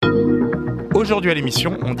Aujourd'hui à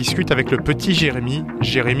l'émission, on discute avec le petit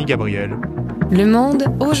Jérémy Gabriel. Le monde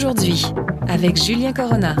aujourd'hui, avec Julien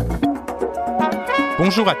Corona.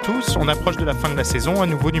 Bonjour à tous, on approche de la fin de la saison, un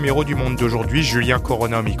nouveau numéro du monde d'aujourd'hui, Julien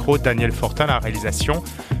Corona au micro, Daniel Fortin à la réalisation.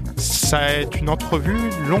 Ça est une entrevue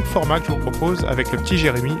long format que je vous propose avec le petit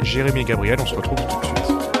Jérémy Gabriel, on se retrouve tout de suite.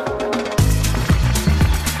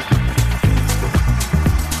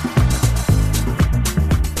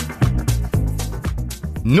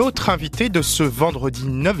 Notre invité de ce vendredi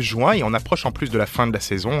 9 juin, et on approche en plus de la fin de la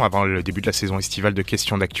saison, avant le début de la saison estivale de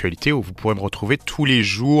questions d'actualité, où vous pourrez me retrouver tous les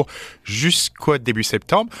jours jusqu'au début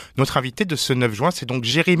septembre. Notre invité de ce 9 juin, c'est donc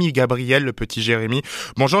Jérémy Gabriel, le petit Jérémy.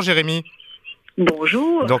 Bonjour Jérémy.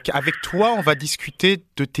 Bonjour. Donc avec toi, on va discuter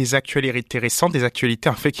de tes actualités récentes, des actualités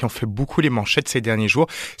en fait qui ont fait beaucoup les manchettes ces derniers jours.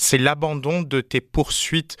 C'est l'abandon de tes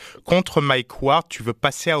poursuites contre Mike Ward. Tu veux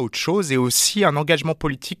passer à autre chose et aussi un engagement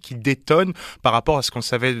politique qui détonne par rapport à ce qu'on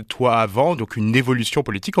savait de toi avant, donc une évolution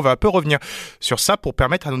politique. On va un peu revenir sur ça pour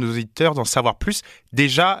permettre à nos auditeurs d'en savoir plus.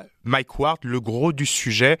 Déjà, Mike Ward, le gros du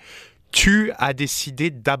sujet. Tu as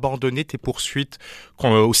décidé d'abandonner tes poursuites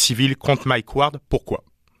au civil contre Mike Ward. Pourquoi?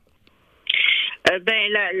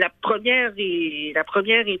 La première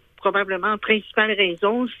et probablement principale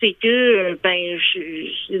raison, c'est que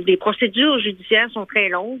les procédures judiciaires sont très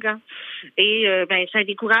longues, hein, et ça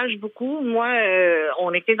décourage beaucoup. Moi,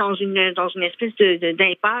 on était dans une espèce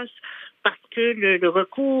d'impasse parce que le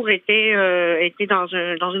recours était dans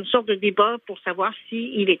une sorte de débat pour savoir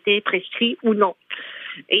s'il était prescrit ou non.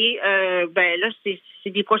 Et là, c'est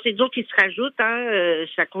des procédures qui se rajoutent, hein.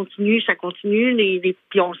 Ça continue.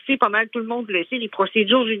 Puis on le sait, pas mal tout le monde le sait, les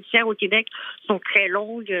procédures judiciaires au Québec sont très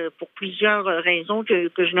longues pour plusieurs raisons que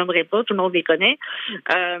je nommerai pas, tout le monde les connaît.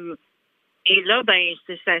 Et là,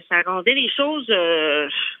 ça rendait les choses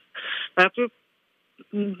un peu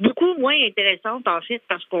beaucoup moins intéressantes en fait,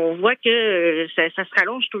 parce qu'on voit que ça se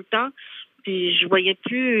rallonge tout le temps. Puis je voyais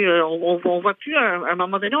plus, on voit plus, à un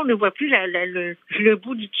moment donné, on ne voit plus le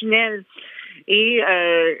bout du tunnel. Et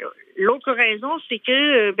l'autre raison, c'est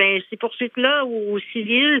que ces poursuites-là au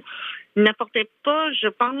civil n'apportaient pas, je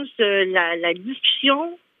pense, la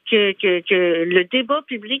discussion que le débat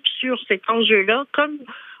public sur cet enjeu-là, comme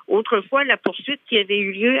autrefois la poursuite qui avait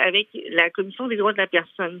eu lieu avec la Commission des droits de la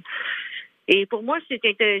personne. Et pour moi, c'est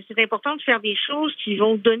important de faire des choses qui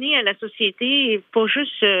vont donner à la société, et pas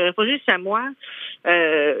juste à moi.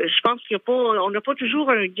 Je pense on n'a pas toujours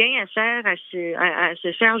un gain à faire, à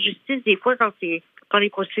se faire justice des fois quand les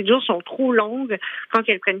procédures sont trop longues, quand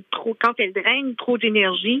elles drainent trop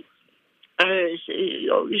d'énergie.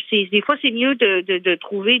 Des fois, c'est mieux de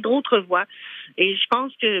trouver d'autres voies. Et je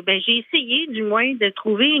pense que j'ai essayé, du moins, de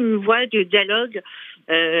trouver une voie de dialogue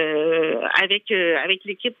avec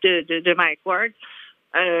l'équipe de Mike Ward.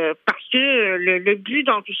 Parce que le but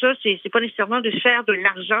dans tout ça, c'est pas nécessairement de faire de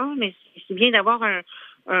l'argent, mais c'est bien d'avoir un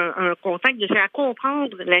contact, de faire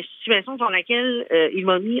comprendre la situation dans laquelle il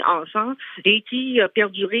m'a mis enfant et qui a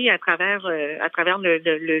perduré à travers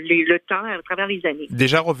le temps, à travers les années.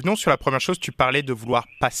 Déjà, revenons sur la première chose. Tu parlais de vouloir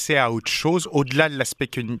passer à autre chose, au-delà de l'aspect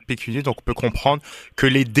pécuniaire. Donc, on peut comprendre que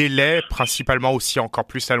les délais, principalement aussi encore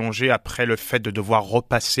plus allongés après le fait de devoir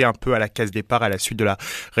repasser un peu à la case départ à la suite de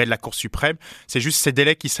l'arrêt de la Cour suprême. C'est juste ces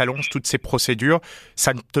délais qui s'allongent, toutes ces procédures.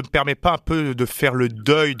 Ça ne te permet pas un peu de faire le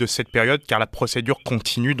deuil de cette période, car la procédure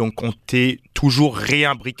continue. Donc, on t'est toujours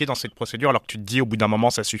réimbriqué dans cette procédure, alors que tu te dis, au bout d'un moment,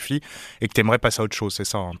 ça suffit, et que tu aimerais passer à autre chose. C'est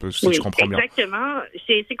ça, un peu, si je comprends bien. Exactement.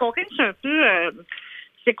 C'est qu'on reste un peu...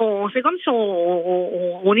 c'est comme si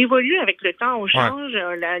on évolue avec le temps, on change,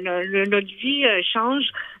 notre vie change,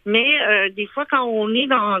 mais des fois, quand on est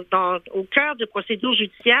au cœur de procédures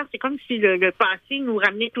judiciaires, c'est comme si le passé nous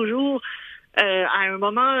ramenait toujours... à un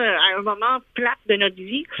moment plate de notre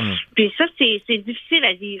vie. Puis ça, c'est difficile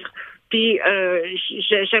à vivre. Puis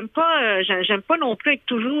j'aime pas non plus être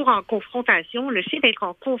toujours en confrontation. Le fait d'être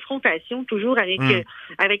en confrontation toujours avec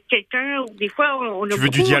quelqu'un, des fois on a beaucoup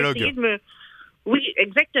du dialogue. Essayé de me... Oui,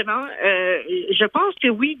 exactement. Je pense que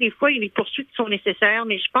oui, des fois, les poursuites sont nécessaires,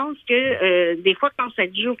 mais je pense que des fois, quand ça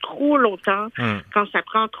dure trop longtemps, quand ça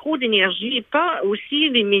prend trop d'énergie, et pas aussi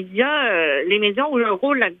les médias ont eu un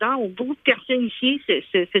rôle là-dedans, ont beaucoup personnifié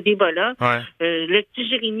ce débat-là. Le petit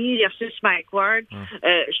Jérémy versus Mike Ward.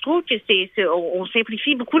 Je trouve que on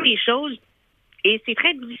simplifie beaucoup les choses. Et c'est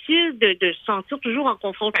très difficile de se sentir toujours en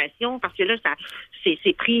confrontation parce que là,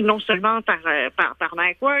 c'est pris non seulement par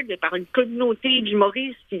Mike Ward, mais par une communauté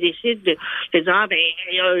d'humoristes qui décident de dire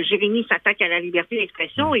Jérémy s'attaque à la liberté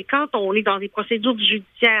d'expression. Et quand on est dans des procédures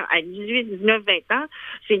judiciaires à 18, 19, 20 ans,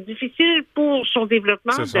 c'est difficile pour son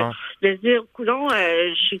développement de se dire, coudonc,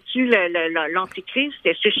 je suis l'antichrist,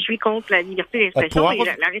 est-ce que je suis contre la liberté d'expression? Et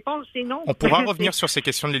la réponse, c'est non. On pourra revenir sur ces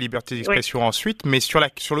questions de la liberté d'expression ensuite, mais sur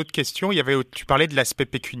l'autre question, tu parlais de l'aspect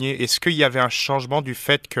pécunier. Est-ce qu'il y avait un changement du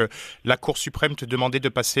fait que la Cour suprême te demandait de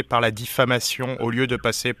passer par la diffamation au lieu de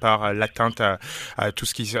passer par l'atteinte à tout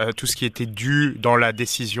ce qui était dû dans la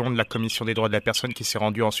décision de la Commission des droits de la personne qui s'est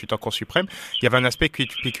rendue ensuite en Cour suprême? Il y avait un aspect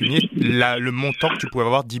pécunier, le montant que tu pouvais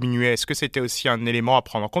avoir diminuait. Est-ce que c'était aussi un élément à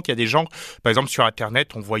prendre en compte? Il y a des gens, par exemple sur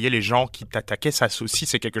Internet, on voyait les gens qui t'attaquaient, ça aussi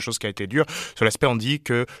c'est quelque chose qui a été dur. Sur l'aspect, on dit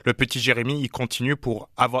que le petit Jérémy, il continue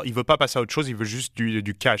il veut pas passer à autre chose, il veut juste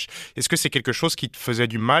du cash. Est-ce que c'est quelque chose qui te faisait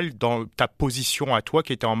du mal dans ta position à toi,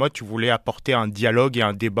 qui était en mode, tu voulais apporter un dialogue et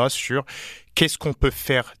un débat sur qu'est-ce qu'on peut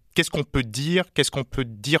faire, qu'est-ce qu'on peut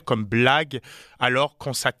dire comme blague alors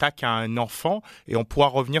qu'on s'attaque à un enfant? Et on pourra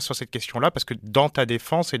revenir sur cette question-là parce que dans ta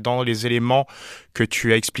défense et dans les éléments que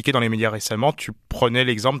tu as expliqués dans les médias récemment, tu prenais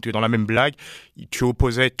l'exemple que dans la même blague, tu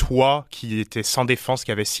opposais toi qui étais sans défense,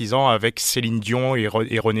 qui avait 6 ans, avec Céline Dion et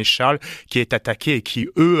René Charles qui est attaqué et qui,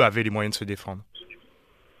 eux, avaient les moyens de se défendre.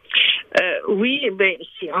 Oui,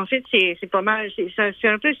 en fait, c'est pas mal. C'est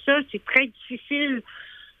un peu ça. C'est très difficile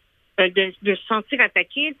de se sentir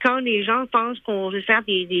attaqué quand les gens pensent qu'on veut faire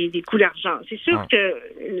des coups d'argent. C'est sûr que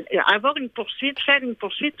faire une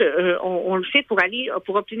poursuite, on le fait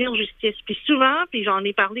pour obtenir justice. Puis souvent, puis j'en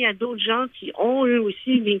ai parlé à d'autres gens qui ont eux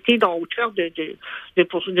aussi été au cœur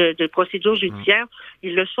de procédures judiciaires.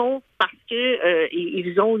 Ils le sont parce que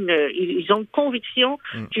ils ont une conviction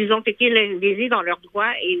qu'ils ont été lésés dans leurs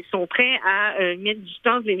droits et ils sont prêts à mettre du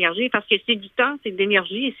temps, de l'énergie, parce que c'est du temps, c'est de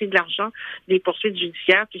l'énergie et c'est de l'argent, des poursuites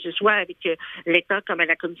judiciaires, que ce soit avec l'État comme à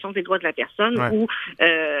la Commission des droits de la personne ou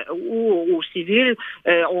au civil.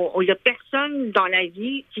 Il n'y a personne dans la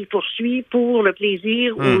vie qui poursuit pour le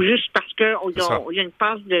plaisir ou juste parce qu'il y a une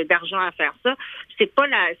passe d'argent à faire ça. C'est pas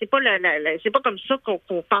comme ça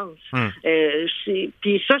qu'on pense.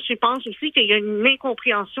 Puis ça, je pense aussi qu'il y a une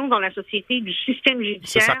incompréhension dans la société du système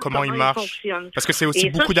judiciaire. C'est ça, comment il marche. Fonctionne. Parce que c'est aussi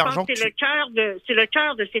beaucoup d'argent. C'est le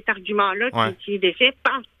cœur de cet argument-là qui est défait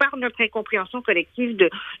par notre incompréhension collective de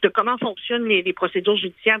comment fonctionnent les procédures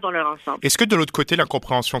judiciaires dans leur ensemble. Est-ce que de l'autre côté,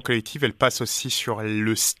 l'incompréhension collective, elle passe aussi sur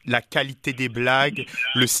la qualité des blagues,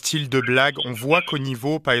 le style de blague? On voit qu'au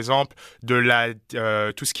niveau, par exemple,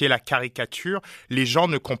 de tout ce qui est la caricature, les gens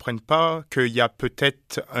ne comprennent pas qu'il y a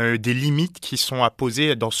peut-être des limites qui sont à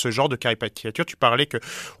poser dans ce genre de caricature. Tu parlais que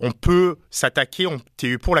on peut s'attaquer,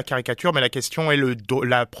 tu es pour la caricature, mais la question est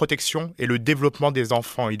la protection et le développement des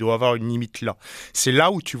enfants. Il doit y avoir une limite là. C'est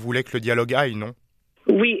là où tu voulais que le dialogue aille, non?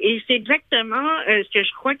 Oui, et c'est exactement ce que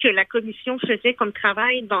je crois que la commission faisait comme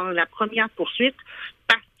travail dans la première poursuite,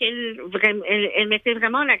 parce qu'elle mettait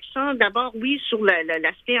vraiment l'accent d'abord, oui, sur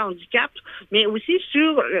l'aspect handicap, mais aussi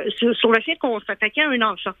sur le fait qu'on s'attaquait à un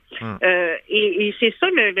enfant. Et c'est ça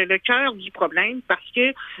le cœur du problème, parce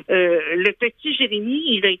que le petit Jérémy,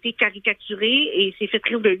 il a été caricaturé et il s'est fait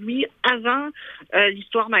rire de lui avant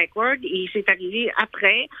l'histoire Mike Ward, et c'est arrivé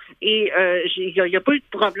après, et il n'y a pas eu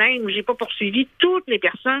de problème. J'ai pas poursuivi toutes les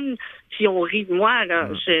personnes qui ont ri de moi.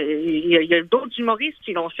 Il y a d'autres humoristes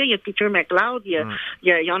qui l'ont fait. Il y a Peter McLeod, il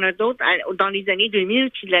y en a d'autres dans les années 2000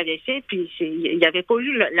 qui l'avaient fait, puis il n'y avait pas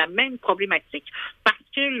eu la même problématique, parce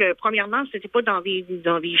que premièrement, c'était pas dans des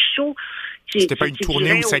shows. C'était pas une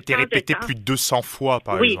tournée où ça a été répété plus de 200 fois,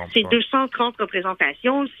 par exemple. Oui, c'est 230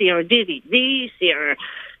 représentations, c'est un DVD,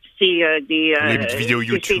 des vidéos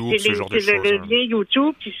YouTube, ce genre de choses. C'est le lien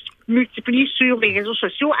YouTube qui se multiplie sur les réseaux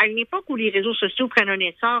sociaux à une époque où les réseaux sociaux prennent un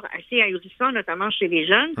essor assez ahurissant, notamment chez les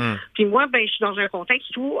jeunes. Puis moi, je suis dans un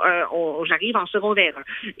contexte où j'arrive en secondaire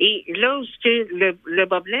 1. Et là où le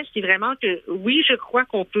bas blesse, c'est vraiment que oui, je crois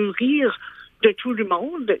qu'on peut rire de tout le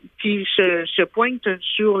monde qui se pointe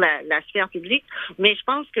sur la sphère publique, mais je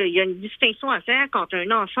pense qu'il y a une distinction à faire quand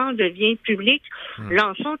un enfant devient public.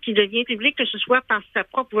 L'enfant qui devient public, que ce soit par sa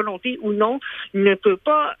propre volonté ou non, ne peut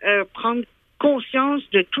pas prendre conscience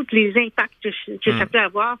de tous les impacts que ça peut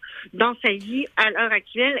avoir dans sa vie à l'heure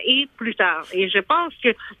actuelle et plus tard. Et je pense que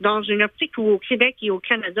dans une optique où au Québec et au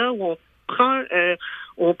Canada, où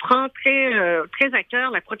on prend très à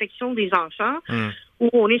cœur la protection des enfants, où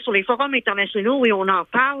on est sur les forums internationaux et on en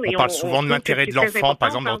parle. On parle souvent de l'intérêt de l'enfant, par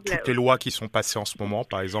exemple, dans toutes les lois qui sont passées en ce moment.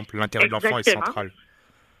 Par exemple, l'intérêt de l'enfant est central.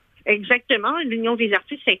 Exactement. L'Union des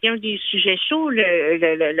artistes, ça a été un des sujets chauds,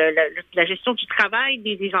 la gestion du travail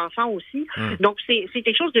des enfants aussi. Donc, c'est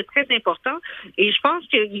quelque chose de très important. Et je pense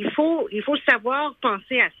qu'il faut savoir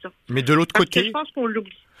penser à ça. Mais de l'autre côté, je pense qu'on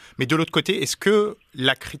l'oublie. Mais de l'autre côté, est-ce que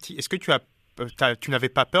tu n'avais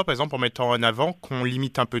pas peur, par exemple, en mettant en avant qu'on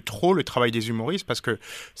limite un peu trop le travail des humoristes? Parce que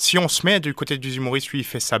si on se met du côté des humoristes, lui, il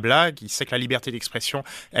fait sa blague, il sait que la liberté d'expression,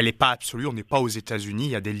 elle n'est pas absolue, on n'est pas aux États-Unis,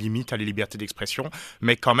 il y a des limites à la liberté d'expression,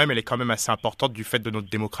 mais quand même, elle est quand même assez importante du fait de notre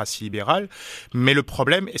démocratie libérale. Mais le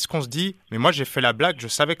problème, est-ce qu'on se dit, mais moi j'ai fait la blague, je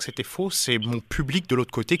savais que c'était faux, c'est mon public de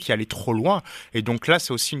l'autre côté qui allait trop loin. Et donc là,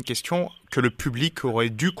 c'est aussi une question que le public aurait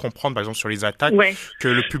dû comprendre, par exemple sur les attaques, que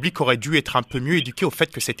le public aurait dû être un peu mieux éduqué au fait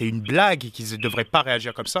que c'était une blague et qu'ils ne devraient pas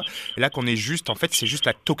réagir comme ça. Et là qu'on est juste, en fait, c'est juste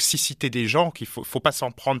la toxicité des gens, qu'il faut pas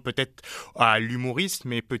s'en prendre peut-être à l'humoriste,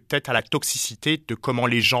 mais peut-être à la toxicité de comment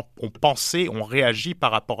les gens ont pensé, ont réagi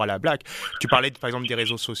par rapport à la blague. Tu parlais par exemple des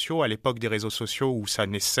réseaux sociaux, à l'époque des réseaux sociaux où ça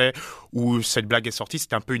naissait, où cette blague est sortie,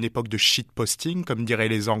 c'était un peu une époque de shitposting, comme diraient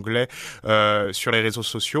les Anglais, sur les réseaux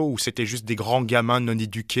sociaux, où c'était juste des grands gamins non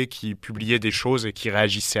éduqués qui publiaient des choses et qui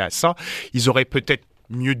réagissaient à ça. Ils auraient peut-être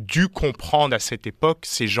mieux dû comprendre à cette époque,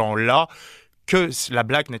 ces gens-là, que la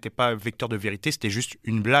blague n'était pas vecteur de vérité, c'était juste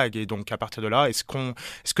une blague. Et donc, à partir de là, est-ce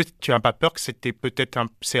que tu n'as pas peur que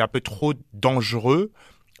c'est un peu trop dangereux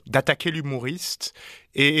d'attaquer l'humoriste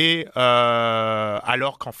et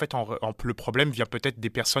alors qu'en fait, le problème vient peut-être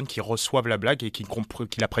des personnes qui reçoivent la blague et qui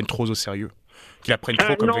la prennent trop au sérieux? Qui la prennent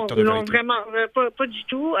trop comme vecteur de vérité. Non, vraiment, pas du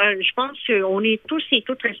tout. Je pense qu'on est tous et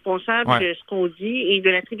toutes responsables de ce qu'on dit et de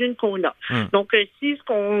la tribune qu'on a. Donc, si ce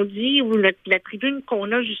qu'on dit ou la tribune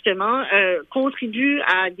qu'on a, justement, contribue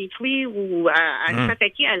à détruire ou à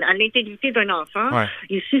s'attaquer à l'intégrité d'un enfant,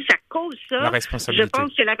 et si ça cause ça, je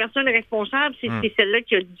pense que la personne responsable, c'est celle-là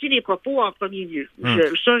qui a dit les propos en premier lieu.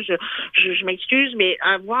 Je m'excuse, mais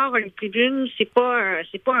avoir une tribune, c'est pas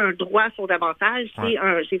un droit fondamental,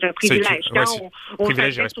 c'est un privilège. On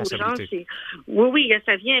privilège et s'adresse aux gens, responsabilité. Oui,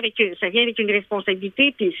 ça vient avec une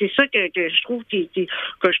responsabilité, puis c'est ça que je trouve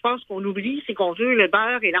que je pense qu'on oublie, c'est qu'on veut le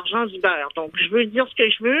beurre et l'argent du beurre. Donc, je veux dire ce que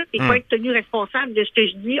je veux et pas être tenu responsable de ce que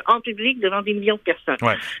je dis en public devant des millions de personnes.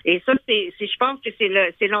 Et ça, je pense que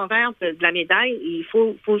c'est l'envers de la médaille. Et il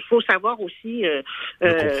faut savoir aussi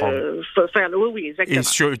faire le oui,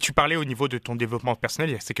 exactement. Et tu parlais au niveau de ton développement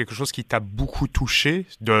personnel, c'est quelque chose qui t'a beaucoup touché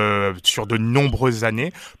sur de nombreuses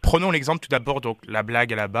années. Prenons l'exemple tout d'abord, donc la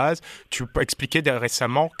blague à la base. Tu expliquais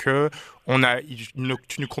récemment que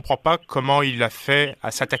tu ne comprends pas comment il a fait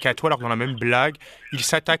à s'attaquer à toi, alors que dans la même blague, il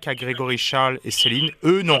s'attaque à Grégory Charles et Céline.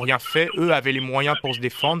 Eux n'ont rien fait, eux avaient les moyens pour se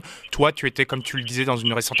défendre. Toi, tu étais, comme tu le disais dans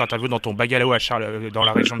une récente interview, dans ton bungalow à Charles, dans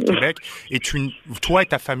la région de Québec, et toi et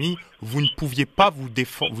ta famille, vous ne pouviez pas vous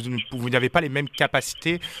défendre, vous n'avez pas les mêmes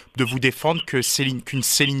capacités de vous défendre qu'une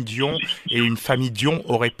Céline Dion et une famille Dion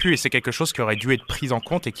auraient pu, et c'est quelque chose qui aurait dû être pris en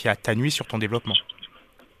compte et qui a nuit sur ton développement.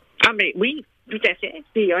 Ah, mais oui. Tout à fait.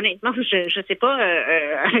 Et honnêtement, je sais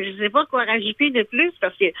pas quoi rajouter de plus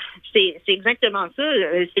parce que c'est exactement ça.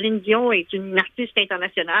 Céline Dion est une artiste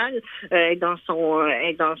internationale dans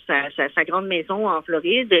sa grande maison en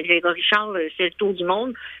Floride. Grégory Charles fait le tour du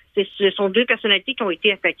monde. Ce sont deux personnalités qui ont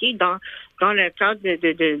été attaquées dans le cadre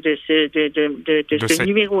de ce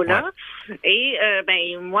numéro-là. Ouais.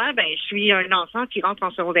 Et moi, je suis un enfant qui rentre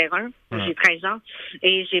en secondaire 1. Ouais. J'ai 13 ans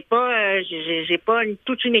et j'ai pas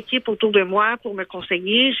toute une équipe autour de moi pour me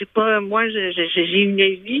conseiller. J'ai une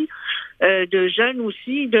vie de jeunes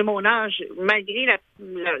aussi de mon âge, malgré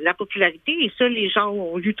la popularité. Et ça, les gens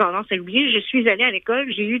ont eu tendance à l'oublier. Je suis allée à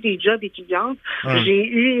l'école, j'ai eu des jobs étudiantes,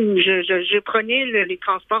 je prenais les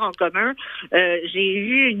transports en commun. J'ai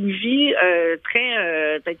eu une vie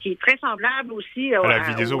qui est très semblable aussi au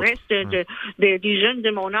reste des jeunes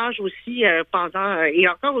de mon âge aussi pendant et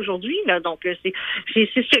encore aujourd'hui. Là, donc c'est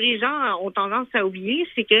ce que les gens ont tendance à oublier,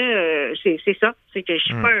 c'est que c'est ça, c'est que je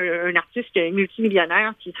suis pas un artiste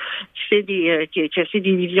multimillionnaire qui a fait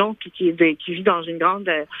des millions puis qui vit dans une grande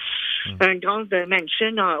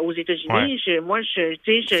mansion aux États-Unis. Ouais. Je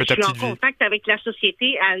suis en contact avec la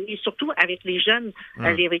société et surtout avec les jeunes,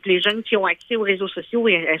 avec les jeunes qui ont accès aux réseaux sociaux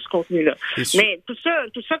et à ce contenu-là. Mais tout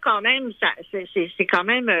ça quand même, c'est quand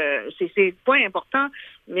même c'est pas important.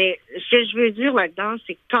 Mais ce que je veux dire là-dedans,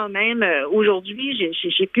 c'est quand même aujourd'hui,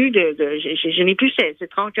 je n'ai plus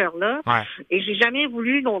cette rancœur-là, et j'ai jamais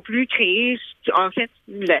voulu non plus créer, en fait,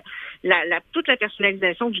 toute la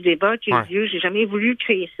personnalisation du débat qui a lieu. J'ai jamais voulu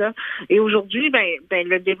créer ça. Et aujourd'hui,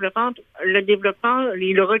 le développement,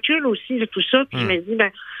 le recul aussi de tout ça, puis je me dis,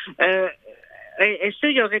 est-ce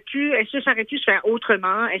que ça aurait pu se faire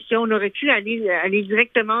autrement? Est-ce qu'on aurait pu aller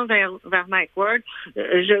directement vers Mike Ward?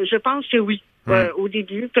 Je pense que oui. Au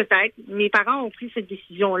début, peut-être. Mes parents ont pris cette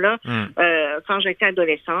décision-là quand j'étais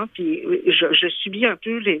adolescente, puis je subis un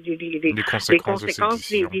peu les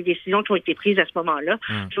conséquences des décisions qui ont été prises à ce moment-là.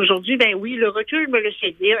 Puis aujourd'hui, ben oui, le recul me le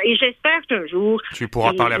fait dire, et j'espère qu'un jour, tu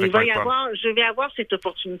pourras parler avec Mike Ward. Je vais avoir cette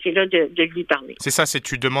opportunité-là de lui parler. C'est ça,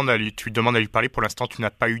 tu demandes à lui parler. Pour l'instant, tu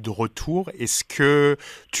n'as pas eu de retour. Est-ce que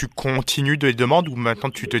tu continues de les demander, ou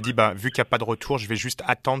maintenant tu te dis, vu qu'il n'y a pas de retour, je vais juste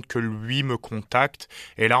attendre que lui me contacte,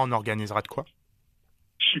 et là, on organisera de quoi?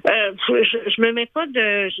 Je me mets pas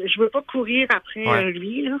je veux pas courir après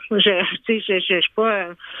lui, là.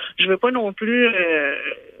 Je veux pas non plus.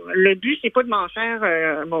 Le but, c'est pas de m'en faire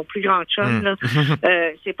mon plus grand chum, là.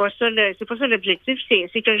 C'est pas ça l'objectif.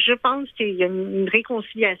 C'est que je pense qu'il y a une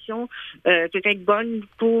réconciliation peut-être bonne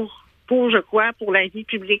pour la vie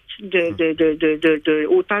publique de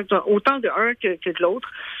autant de un que de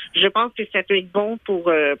l'autre. Je pense que ça peut être bon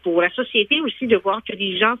pour la société aussi, de voir que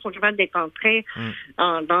les gens sont capables d'être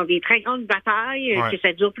dans des très grandes batailles, que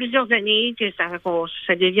ça dure plusieurs années, que ça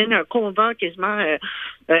devienne un combat quasiment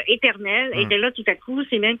éternel, et que là, tout à coup,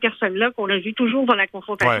 ces mêmes personnes-là qu'on a vues toujours dans la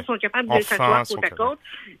confrontation sont capables de s'asseoir côte à côte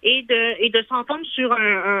et de s'entendre sur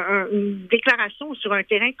une déclaration, sur un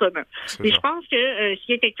terrain commun. Et je pense que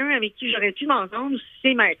s'il y a quelqu'un avec qui j'aurais pu m'entendre,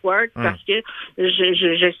 c'est Mike Ward, parce que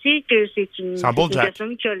je sais que c'est une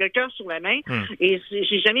personne qui a le cœur sur la main, et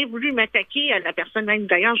j'ai jamais voulu m'attaquer à la personne, même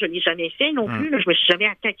d'ailleurs, je l'ai jamais fait non plus, là, je me suis jamais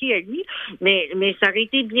attaqué à lui, mais ça aurait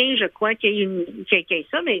été bien, je crois, qu'il y ait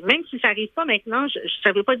ça, mais même si ça arrive pas maintenant,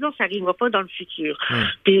 ça veut pas dire que ça arrivera pas dans le futur.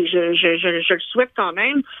 Puis je le souhaite quand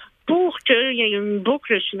même, pour qu'il y ait une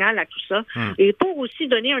boucle finale à tout ça, et pour aussi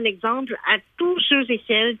donner un exemple à tous ceux et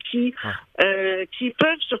celles qui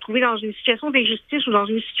peuvent se retrouver dans une situation d'injustice, ou dans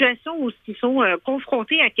une situation où ils sont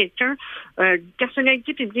confrontés à quelqu'un,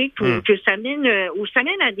 personnalité publique, ou que ça mène à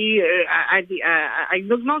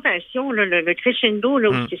une augmentation, le crescendo, là,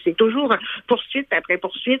 où c'est toujours poursuite après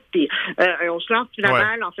poursuite, puis on se lance la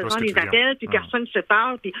balle en faisant des appels, puis personne ne se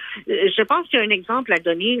parle. Puis je pense qu'il y a un exemple à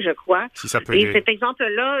donner, je crois. Si ça peut et cet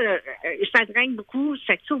exemple-là, ça draine beaucoup,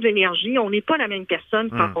 ça tire de l'énergie. On n'est pas la même personne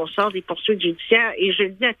quand on sort des poursuites judiciaires, et je le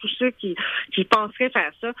dis à tous ceux qui penseraient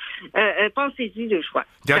faire ça, pensez-y deux fois.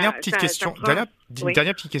 Dernière petite question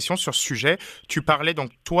sur ce sujet. Tu parlais,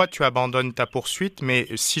 donc toi tu abandonnes ta poursuite, mais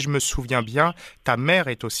si je me souviens bien, ta mère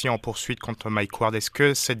est aussi en poursuite contre Mike Ward. Est-ce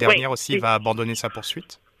que cette dernière aussi va abandonner sa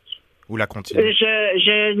poursuite ou la continue?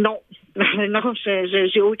 Non. Non,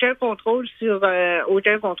 j'ai aucun contrôle sur elle,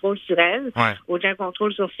 aucun contrôle sur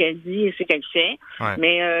ce qu'elle dit et ce qu'elle fait.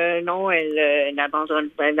 Mais non, elle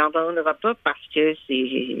n'abandonnera pas, parce que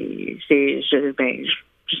c'est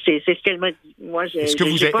ce qu'elle m'a dit. Moi, je suis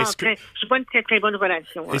pas une très très bonne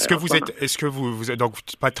relation. Est-ce que vous êtes donc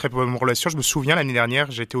pas de très bonne relation? Je me souviens l'année dernière,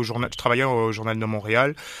 je travaillais au Journal de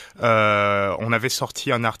Montréal. On avait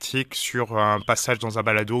sorti un article sur un passage dans un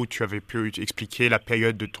balado où tu avais pu expliquer la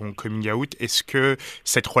période de ton coming out. Est-ce que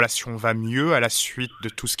cette relation va mieux à la suite de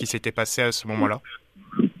tout ce qui s'était passé à ce moment-là?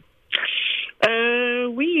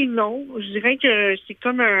 Oui et non. Je dirais que c'est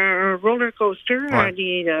comme un roller coaster,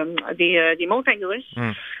 des montagnes russes.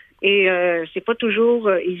 Et c'est pas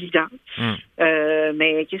toujours évident.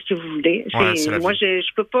 Mais qu'est-ce que vous voulez? Moi,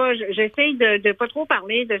 je peux pas. J'essaye de pas trop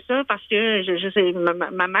parler de ça, parce que je sais,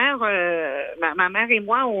 ma mère et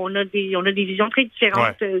moi, on a des visions très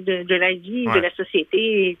différentes de la vie, de la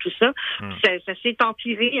société et tout ça. Ça s'est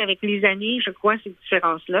empiré avec les années, je crois, ces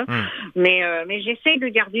différences-là. Mais j'essaie de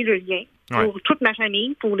garder le lien pour toute ma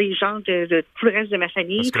famille, pour les gens de tout le reste de ma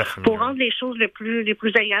famille, pour rendre les choses les plus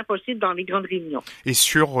agréables possibles dans les grandes réunions. Et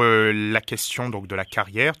sur la question donc de la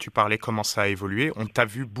carrière, tu parlais comment ça a évolué. On t'a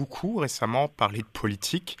vu beaucoup récemment parler de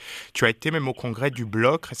politique. Tu as été même au congrès du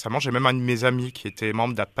Bloc récemment. J'ai même un de mes amis qui était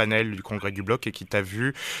membre d'un panel du congrès du Bloc et qui t'a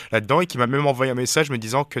vu là-dedans, et qui m'a même envoyé un message me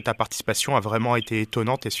disant que ta participation a vraiment été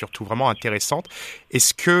étonnante et surtout vraiment intéressante.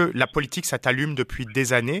 Est-ce que la politique, ça t'allume depuis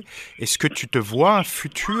des années? Est-ce que tu te vois un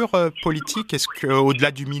futur politique? Est-ce que,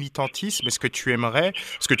 au-delà du militantisme, est-ce que tu aimerais,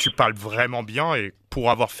 parce que tu parles vraiment bien, et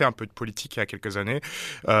pour avoir fait un peu de politique il y a quelques années,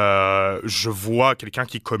 je vois quelqu'un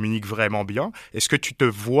qui communique vraiment bien. Est-ce que tu te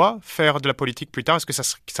vois faire de la politique plus tard? Est-ce que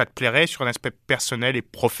ça te plairait sur un aspect personnel et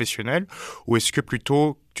professionnel? Ou est-ce que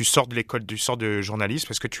plutôt tu sors de l'école, tu sors de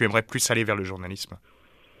journalisme? Est-ce que tu aimerais plus aller vers le journalisme?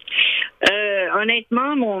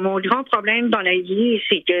 Honnêtement, mon grand problème dans la vie,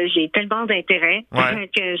 c'est que j'ai tellement d'intérêt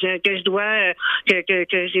que je dois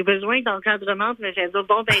que j'ai besoin d'encadrement pour me faire dire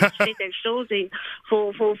bon, tu fais telle chose, et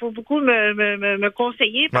faut beaucoup me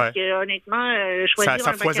conseiller, parce que honnêtement, choisir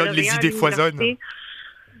ça un foisonne, baccalauréat, les idées foisonnent.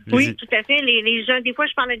 Oui, tout à fait. Les jeunes, des fois,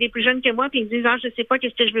 je parle à des plus jeunes que moi, puis ils me disent, je sais pas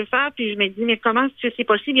qu'est-ce que je veux faire, puis je me dis, mais comment est-ce que c'est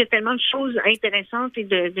possible? Il y a tellement de choses intéressantes et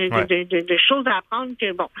de choses à apprendre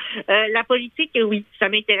que, bon. La politique, oui, ça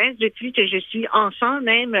m'intéresse depuis que je suis enfant,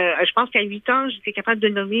 même. Je pense qu'à 8 ans, j'étais capable de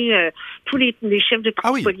nommer tous les chefs de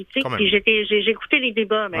partis politiques, puis j'écoutais les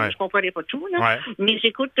débats, mais je comprenais pas tout, là. Mais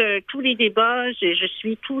j'écoute tous les débats, je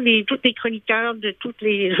suis tous les chroniqueurs de tous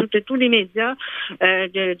les médias.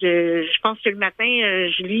 Je pense que le matin,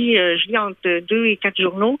 je lis entre 2 et 4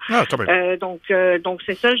 journaux. Donc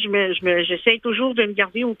c'est ça, j'essaie toujours de me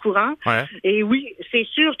garder au courant. Et oui, c'est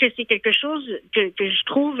sûr que c'est quelque chose que je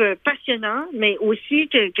trouve passionnant, mais aussi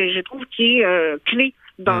que je trouve qui est clé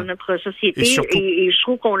dans notre société, et je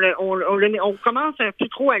trouve qu'on commence un peu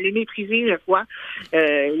trop à le mépriser, je crois.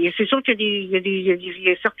 Et c'est sûr qu'il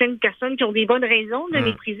y a certaines personnes qui ont des bonnes raisons de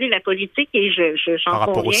mépriser la politique, et j'en conviens. Par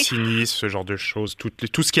rapport au cynisme, ce genre de choses,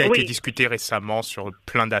 tout ce qui a été discuté récemment sur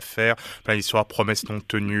plein d'affaires, plein d'histoires, promesses non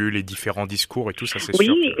tenues, les différents discours et tout ça, c'est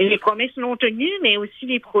sûr. Oui, les promesses non tenues, mais aussi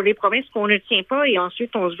les promesses qu'on ne tient pas, et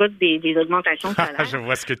ensuite on se vote des augmentations de salaire. Je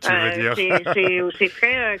vois ce que tu veux dire.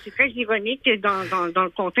 C'est très ironique dans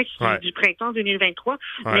le contexte du printemps 2023.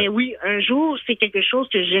 Mais oui, un jour, c'est quelque chose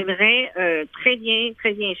que j'aimerais très bien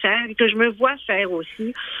faire, et que je me vois faire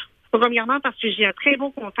aussi. Premièrement, parce que j'ai un très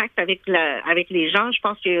bon contact avec les gens. Je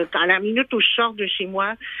pense que à la minute où je sors de chez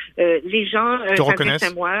moi, les gens s'adressent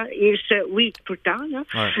à moi. Oui, tout le temps. Là.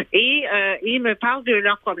 Et ils me parlent de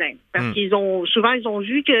leurs problèmes. Parce qu'ils ont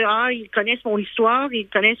vu que ils connaissent mon histoire, ils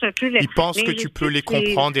connaissent un peu... Ils pensent que tu peux les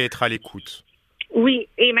comprendre et être à l'écoute. Oui,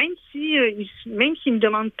 et même s'ils me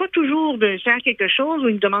demandent pas toujours de faire quelque chose, ou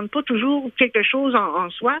ils me demandent pas toujours quelque chose en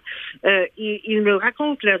soi, ils me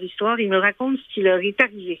racontent leur histoire, ils me racontent ce qui leur est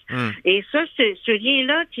arrivé. Et ça, ce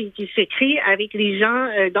lien-là qui se crée avec les gens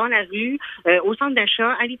dans la rue, au centre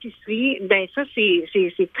d'achat, à l'épicerie, ben ça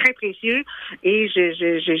c'est très précieux, et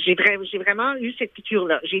j'ai vraiment eu cette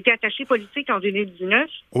piqûre-là. J'ai été attachée politique en 2019.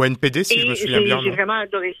 Au NPD, si je me souviens bien. J'ai vraiment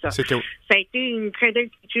adoré ça. Ça a été une très belle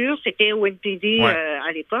piqûre. C'était au NPD.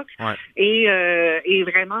 À l'époque. Et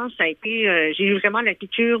vraiment, ça a été... j'ai eu vraiment la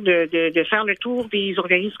piqûre de faire le tour des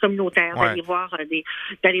organismes communautaires, d'aller voir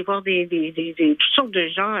toutes sortes de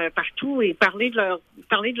gens partout, et parler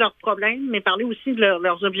de leurs problèmes, mais parler aussi de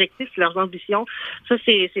leurs objectifs, leurs ambitions. Ça,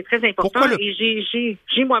 c'est très important. Et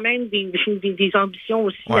j'ai moi-même des ambitions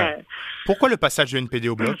aussi. Pourquoi le passage du NPD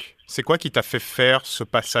au bloc? C'est quoi qui t'a fait faire ce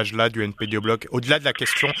passage-là du NPD au bloc? Au-delà de la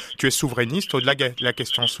question, tu es souverainiste, au-delà de la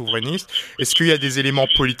question souverainiste, est-ce qu'il y a des éléments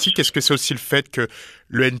politiques? Est-ce que c'est aussi le fait que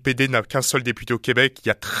le NPD n'a qu'un seul député au Québec? Il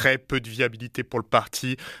y a très peu de viabilité pour le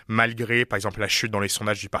parti, malgré, par exemple, la chute dans les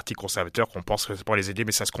sondages du Parti conservateur, qu'on pense que c'est pour les aider,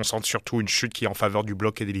 mais ça se concentre surtout une chute qui est en faveur du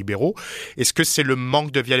bloc et des libéraux. Est-ce que c'est le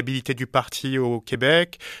manque de viabilité du parti au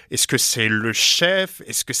Québec? Est-ce que c'est le chef?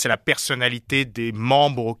 Est-ce que c'est la personnalité des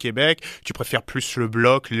membres au Québec? Tu préfères plus le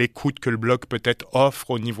bloc, l'écoute que le bloc peut-être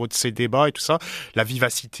offre au niveau de ses débats et tout ça, la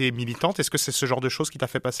vivacité militante? Est-ce que c'est ce genre de choses qui t'a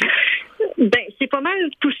fait passer? Ben, c'est pas mal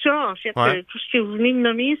tout ça, en fait. Tout ce que vous venez de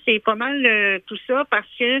nommer, c'est pas mal tout ça, parce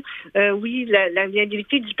que, oui, la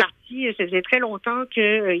viabilité du parti, ça faisait très longtemps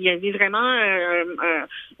qu'il y avait vraiment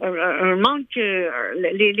un manque.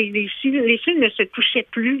 Les fils ne se touchaient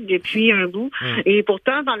plus depuis un bout. Et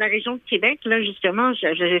pourtant, dans la région de Québec, là, justement,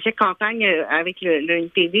 j'avais fait campagne avec le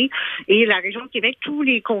NPD, et la région de Québec, tous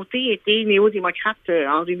les comtés étaient néo-démocrates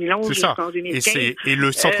en 2011 jusqu'en 2015. Et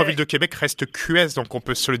le centre-ville de Québec reste QS, donc on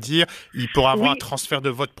peut se le dire, il pourra avoir un transfert de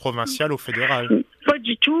vote provincial au fédéral. Pas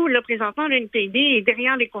du tout. Là, présentement, le NPD est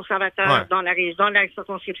derrière les conservateurs dans la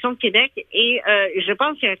circonscription de Québec, et je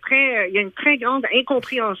pense qu'il y a une très grande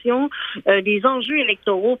incompréhension des enjeux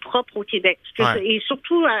électoraux propres au Québec, et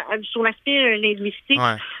surtout sur l'aspect linguistique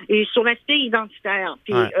et sur l'aspect identitaire.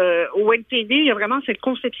 Puis au NPD, il y a vraiment cette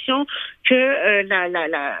conception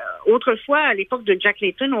que autrefois, à l'époque de Jack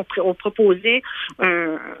Layton, on proposait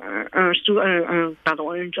un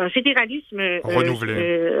fédéralisme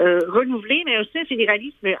renouvelé, mais aussi un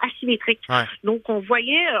fédéralisme asymétrique. Donc, on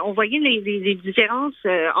voyait les différences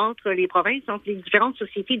entre les provinces, entre les différentes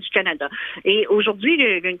sociétés du Canada. Et aujourd'hui,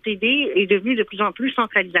 le NPD est devenu de plus en plus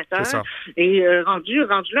centralisateur. Et rendu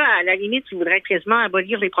là, à la limite, il voudrait quasiment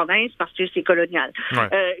abolir les provinces parce que c'est colonial.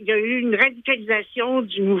 Il y a eu une radicalisation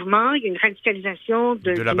du mouvement, il y a une radicalisation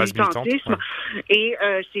du militantisme. Et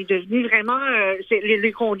c'est devenu vraiment...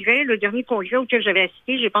 le dernier congrès auquel j'avais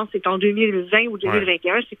assisté, je pense que c'était en 2020 ou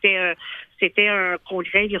 2021, c'était un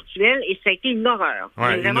congrès virtuel, et ça a été une horreur.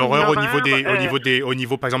 Une horreur au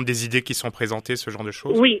niveau, par exemple, des idées qui sont présentées, ce genre de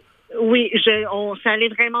choses? Oui, ça allait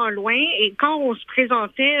vraiment loin. Et quand on se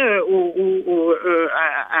présentait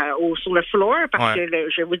sur le floor, parce que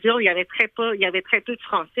je vais vous dire, il y avait très peu de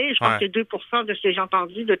Français. Je pense que 2% de ce que j'ai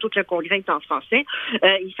entendu de tout le congrès est en français.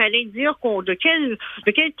 Il fallait dire de quel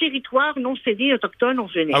territoire non cédé autochtone on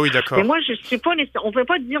venait. Ah oui, d'accord. Mais moi, je sais pas, on ne peut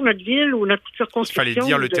pas dire notre ville ou notre circonscription. Il fallait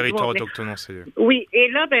dire le territoire autochtone non cédé. Oui, et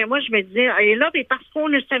là, moi, je me disais, parce qu'on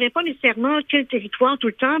ne savait pas nécessairement quel territoire tout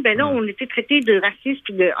le temps, là, on était traité de raciste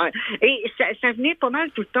et ça venait pas mal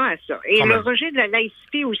tout le temps à ça. Et le rejet de la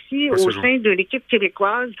laïcité aussi au sein de l'équipe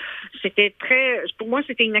québécoise, pour moi,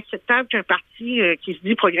 c'était inacceptable qu'un parti qui se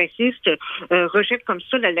dit progressiste rejette comme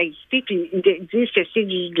ça la laïcité, puis disent que c'est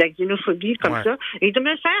de la xénophobie comme ça. Et de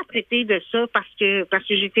me faire traiter de ça parce que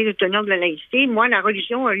j'étais le teneur de la laïcité, moi, la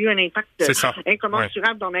religion a eu un impact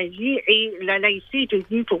incommensurable dans ma vie, et la laïcité est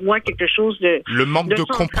devenue pour moi quelque chose de... Le manque de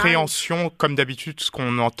compréhension, comme d'habitude, ce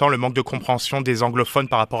qu'on entend, le manque de compréhension des anglophones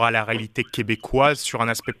par rapport à la réalité québécoise sur un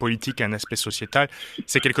aspect politique et un aspect sociétal,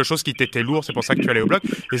 c'est quelque chose qui t'était lourd, c'est pour ça que tu allais au bloc.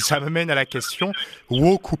 Et ça me mène à la question,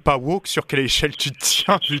 woke ou pas woke, sur quelle échelle tu te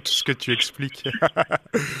tiens, vu tout ce que tu expliques?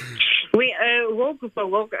 Oui, woke ou pas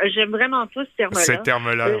woke, j'aime vraiment pas ce terme-là. Ces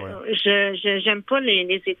termes-là, j'aime pas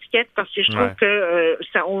les étiquettes, parce que je trouve que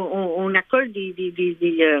on accole des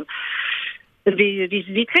idées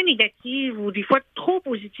très négatives ou des fois trop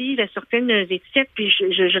positives à certaines étiquettes, puis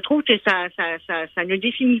je trouve que ça ne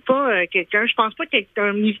définit pas quelqu'un. Je pense pas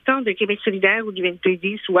qu'un militant de Québec solidaire ou du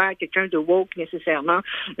NPD soit quelqu'un de woke nécessairement.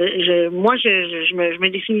 Je me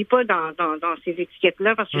définis pas dans ces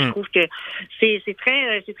étiquettes-là, parce que je trouve que c'est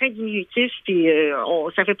très diminutif, puis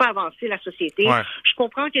ça fait pas avancer la société. Je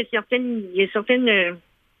comprends que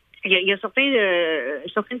il y a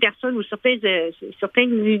certaines personnes ou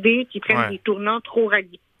certaines idées qui prennent des tournants trop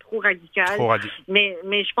radicales. Mais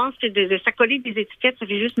je pense que de s'accoler des étiquettes, ça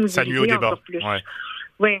fait juste nous diviser encore plus.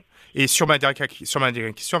 Et sur ma dernière question,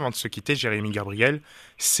 avant de se quitter, Jérémy Gabriel,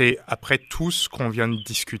 c'est après tout ce qu'on vient de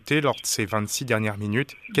discuter lors de ces 26 dernières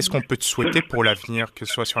minutes, qu'est-ce qu'on peut te souhaiter pour l'avenir, que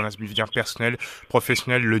ce soit sur un avenir personnel,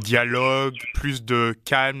 professionnel, le dialogue, plus de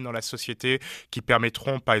calme dans la société, qui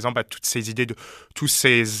permettront, par exemple, à toutes ces idées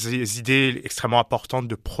extrêmement importantes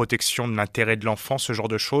de protection de l'intérêt de l'enfant, ce genre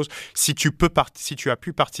de choses. Si tu as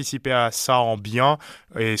pu participer à ça en bien,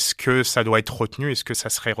 est-ce que ça doit être retenu? Est-ce que ça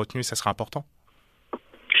serait retenu et ça serait important?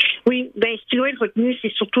 Oui, ce qui doit être retenu,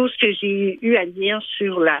 c'est surtout ce que j'ai eu à dire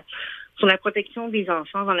sur la protection des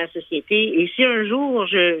enfants dans la société. Et si un jour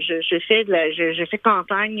je fais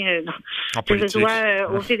campagne, que ce soit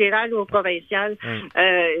au fédéral ou au provincial,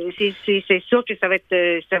 c'est sûr que ça va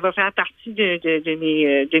faire partie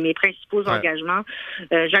de mes principaux engagements.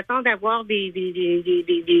 J'attends d'avoir des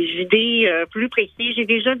idées plus précises. J'ai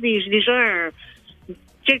déjà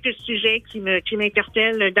quelques sujets qui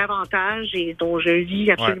m'interpellent davantage et dont je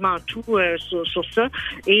lis absolument tout sur ça.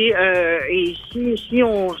 Et si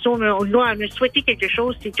on doit me souhaiter quelque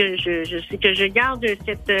chose, c'est que je garde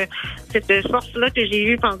cette force-là que j'ai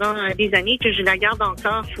eue pendant des années, que je la garde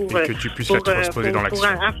encore pour que tu puisses la transposer dans l'action.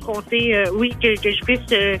 Pour affronter, que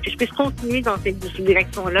je puisse continuer dans cette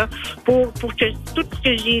direction-là pour que tous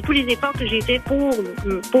les efforts que j'ai faits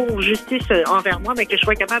pour justice envers moi, que je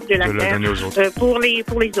sois capable de la faire donner aux autres.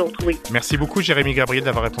 pour les autres, oui. Merci beaucoup, Jérémy Gabriel,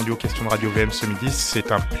 d'avoir répondu aux questions de Radio VM ce midi.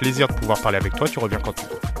 C'est un plaisir de pouvoir parler avec toi. Tu reviens quand tu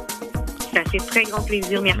veux. Ça fait très grand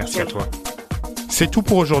plaisir. Merci à toi. C'est tout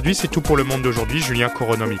pour aujourd'hui, c'est tout pour le monde d'aujourd'hui. Julien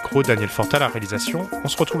Coron au micro, Daniel Forta à la réalisation. On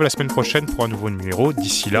se retrouve la semaine prochaine pour un nouveau numéro.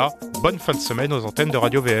 D'ici là, bonne fin de semaine aux antennes de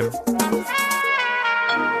Radio VM.